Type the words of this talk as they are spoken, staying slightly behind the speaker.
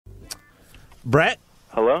Brett?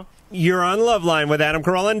 Hello? You're on Loveline with Adam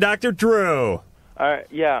Carolla and Dr. Drew.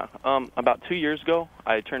 Yeah. About 2 years ago,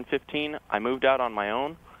 I turned 15. I moved out on my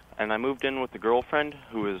own, and I moved in with a girlfriend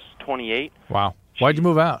who was 28. Wow. Why'd you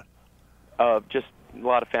move out? Just a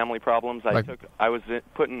lot of family problems. I was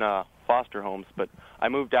put in foster homes, but I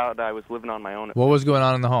moved out. I was living on my own. What was going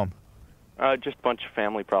on in the home? Just a bunch of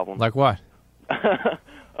family problems. Like what?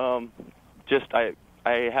 I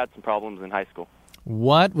had some problems in high school.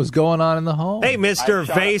 What was going on in the home? Hey, Mr.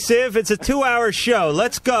 Evasive, it's a 2-hour show.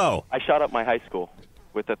 Let's go. I shot up my high school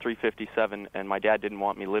with a .357, and my dad didn't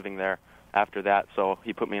want me living there after that, so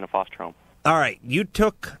he put me in a foster home. All right, you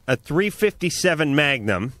took a .357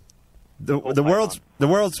 Magnum, the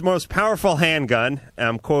world's most powerful handgun.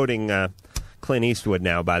 I'm quoting Clint Eastwood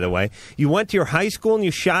now, by the way. You went to your high school and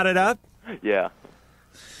you shot it up? Yeah.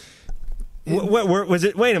 Was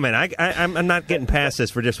it? Wait a minute. I'm not getting past this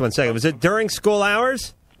for just 1 second. Was it during school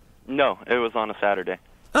hours? No, it was on a Saturday.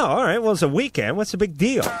 Oh, all right. Well, it's a weekend. What's the big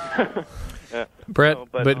deal? Yeah. Brett,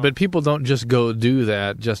 but people don't just go do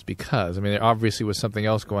that just because. I mean, there obviously was something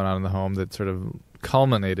else going on in the home that sort of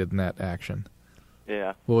culminated in that action.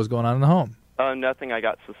 Yeah. What was going on in the home? Nothing. I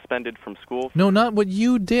got suspended from school. No, not what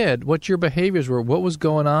you did. What your behaviors were. What was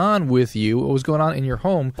going on with you? What was going on in your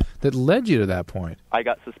home that led you to that point? I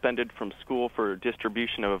got suspended from school for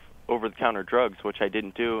distribution of over-the-counter drugs, which I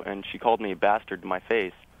didn't do, and she called me a bastard to my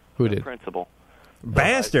face. Who the did? Principal.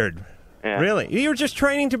 Bastard? Yeah. Really? You were just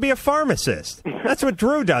training to be a pharmacist. That's what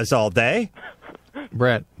Drew does all day.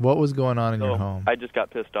 Brett, what was going on in your home? I just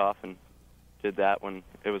got pissed off and did that when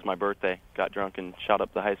it was my birthday. Got drunk and shot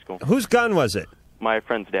up the high school. Whose gun was it? My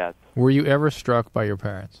friend's dad. Were you ever struck by your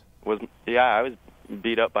parents? I was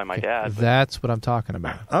beat up by my dad. That's what I'm talking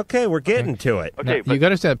about. Okay, we're getting to it. Okay, now, you got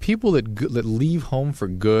to understand, people that leave home for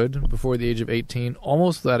good before the age of 18,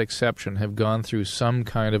 almost without exception, have gone through some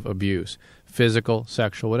kind of abuse. Physical,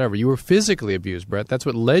 sexual, whatever. You were physically abused, Brett. That's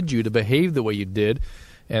what led you to behave the way you did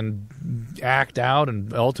and act out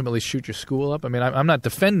and ultimately shoot your school up. I mean, I'm not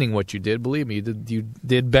defending what you did. Believe me, you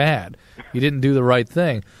did bad. You didn't do the right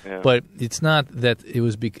thing. Yeah. But it's not that it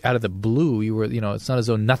was out of the blue. You were, it's not as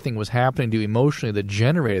though nothing was happening to you emotionally that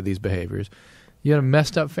generated these behaviors. You had a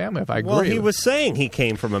messed up family. If I agree. Well, he was saying he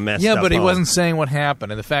came from a messed up home. Yeah, but he wasn't saying what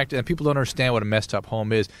happened. And the fact, and people don't understand what a messed up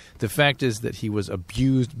home is. The fact is that he was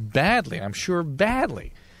abused badly. I'm sure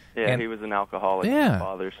badly. Yeah, and he was an alcoholic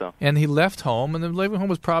father. So. And he left home, and then leaving home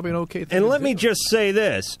was probably an okay thing. And let me just say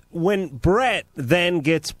this. When Brett then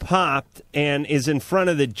gets popped and is in front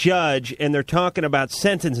of the judge and they're talking about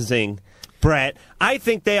sentencing Brett, I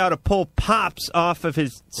think they ought to pull Pops off of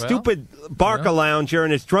his stupid Barcalounger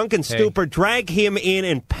and his drunken stupor, drag him in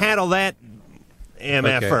and paddle that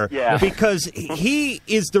MFer, because he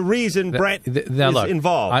is the reason Brett is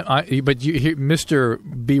involved. But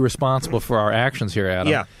Mr. Be responsible for our actions here,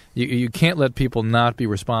 Adam. Yeah. You can't let people not be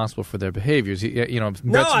responsible for their behaviors. I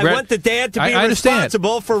want the dad to be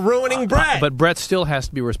responsible for ruining Brett. But Brett still has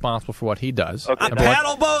to be responsible for what he does. Okay.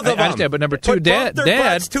 Paddle both of them. I understand, but number two, Put both their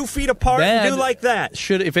butts 2 feet apart and do like that.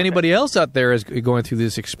 If anybody else out there is going through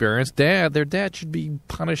this experience, their dad should be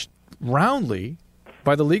punished roundly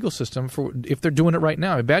by the legal system for if they're doing it right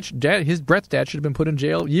now. Brett's dad should have been put in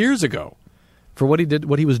jail years ago for what he did,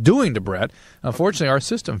 what he was doing to Brett. Unfortunately, our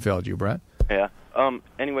system failed you, Brett. Yeah.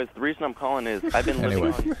 Anyways, the reason I'm calling is I've been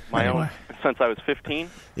living on my own since I was 15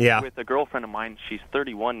 with a girlfriend of mine. She's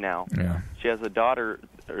 31 now. Yeah. She has a daughter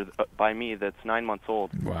by me that's 9 months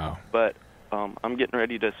old. Wow. But I'm getting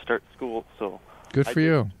ready to start school, so... Good for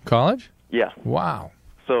you. College? Yeah. Wow.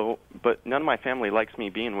 So, but none of my family likes me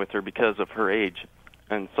being with her because of her age.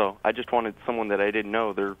 And so I just wanted someone that I didn't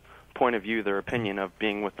know, their point of view, their opinion of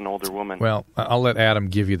being with an older woman. Well, I'll let Adam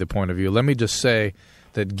give you the point of view. Let me just say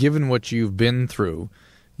that given what you've been through,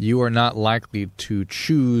 you are not likely to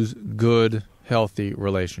choose good, healthy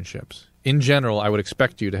relationships. In general, I would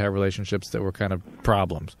expect you to have relationships that were kind of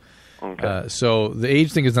problems. Okay. So the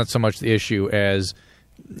age thing is not so much the issue as,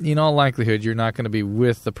 in all likelihood, you're not going to be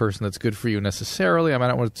with the person that's good for you necessarily. I mean, I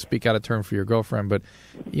don't want to speak out of turn for your girlfriend, but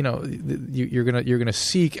you're gonna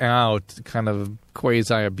seek out kind of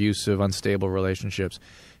quasi-abusive, unstable relationships.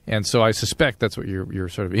 And so I suspect that's what you're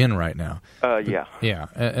sort of in right now. Yeah. Yeah.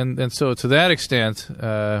 And so to that extent,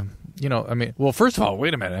 I mean, well, first of all,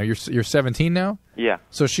 wait a minute. You're 17 now? Yeah.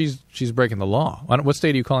 So she's breaking the law. What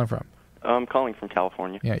state are you calling from? I'm calling from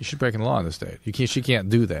California. Yeah, she's breaking the law in this state. She can't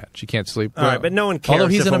do that. She can't sleep. All right, but no one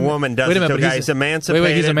cares if a woman does it to a guy. He's emancipated.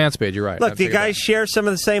 Wait, he's emancipated. You're right. Look, do you guys share some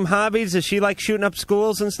of the same hobbies? Does she like shooting up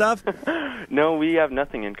schools and stuff? No, we have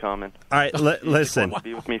nothing in common. All right, listen.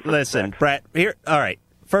 Listen, Brett, here. All right,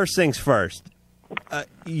 first things first.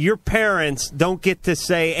 Your parents don't get to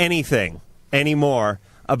say anything. anymore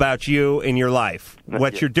about you in your life,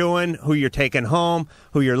 what you're doing, who you're taking home,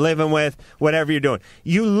 who you're living with, whatever you're doing.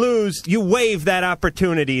 You waive that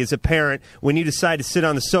opportunity as a parent when you decide to sit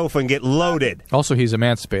on the sofa and get loaded. Also, he's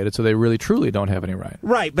emancipated, so they really, truly don't have any right.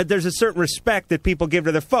 Right, but there's a certain respect that people give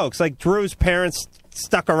to their folks. Like Drew's parents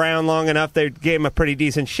stuck around long enough, they gave him a pretty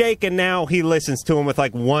decent shake, and now he listens to him with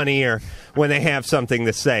like one ear when they have something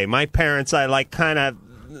to say. My parents, I like kind of...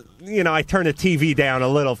 I turn the TV down a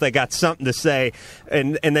little if they got something to say,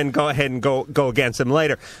 and then go ahead and go against them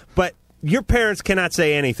later. But your parents cannot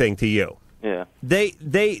say anything to you. Yeah.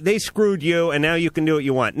 They screwed you, and now you can do what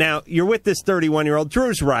you want. Now, you're with this 31-year-old.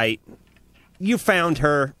 Drew's right. You found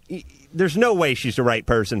her. There's no way she's the right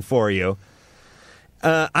person for you.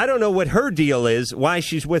 I don't know what her deal is, why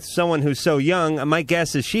she's with someone who's so young. My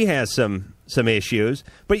guess is she has some issues.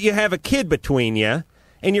 But you have a kid between you,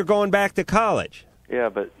 and you're going back to college. Yeah,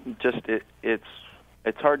 but just it's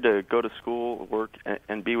hard to go to school, work,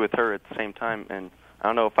 and be with her at the same time. And I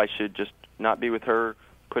don't know if I should just not be with her,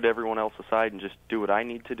 put everyone else aside, and just do what I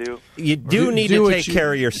need to do. You need to take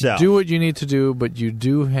care of yourself. Do what you need to do, but you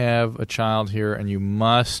do have a child here, and you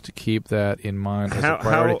must keep that in mind as a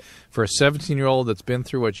priority. For a 17-year-old that's been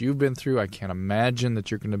through what you've been through, I can't imagine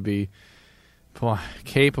that you're going to be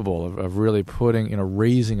capable of really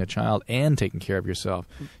raising a child and taking care of yourself.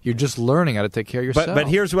 You're just learning how to take care of yourself. But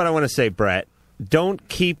here's what I want to say, Brett. Don't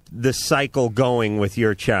keep the cycle going with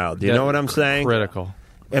your child. You know what I'm saying? Critical.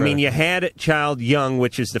 I mean, you had a child young,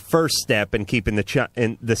 which is the first step in keeping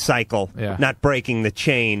the cycle, not breaking the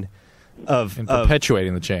chain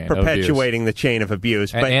perpetuating the chain. Perpetuating the chain of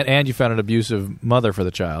abuse. And you found an abusive mother for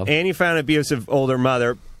the child. And you found an abusive older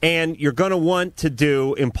mother. And you're going to want to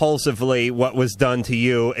do impulsively what was done to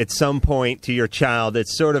you at some point to your child.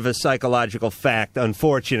 It's sort of a psychological fact,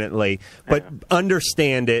 unfortunately. But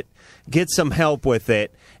understand it, get some help with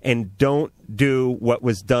it, and don't do what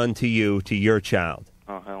was done to you to your child.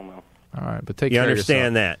 Oh, hell no. All right, but take care of yourself. You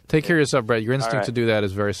understand that? Take care of yourself, Brett. Your instinct to do that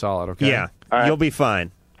is very solid, okay? Yeah, you'll be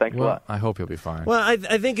fine. Thanks a lot. I hope you'll be fine. Well,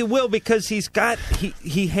 I think it will because he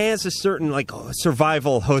has a certain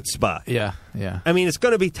survival chutzpah. Yeah. I mean, it's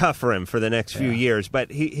going to be tough for him for the next few years, but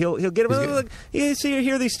he'll get him. You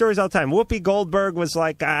hear these stories all the time. Whoopi Goldberg was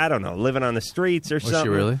like, I don't know, living on the streets or something. Was she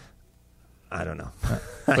really? I don't know.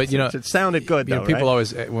 But it sounded good though. People right?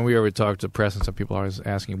 always, when we ever talk to press and stuff, people are always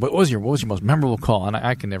asking, what was your most memorable call? And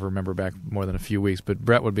I can never remember back more than a few weeks, but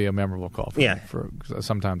Brett would be a memorable call for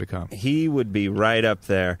some time to come. He would be right up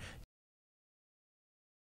there.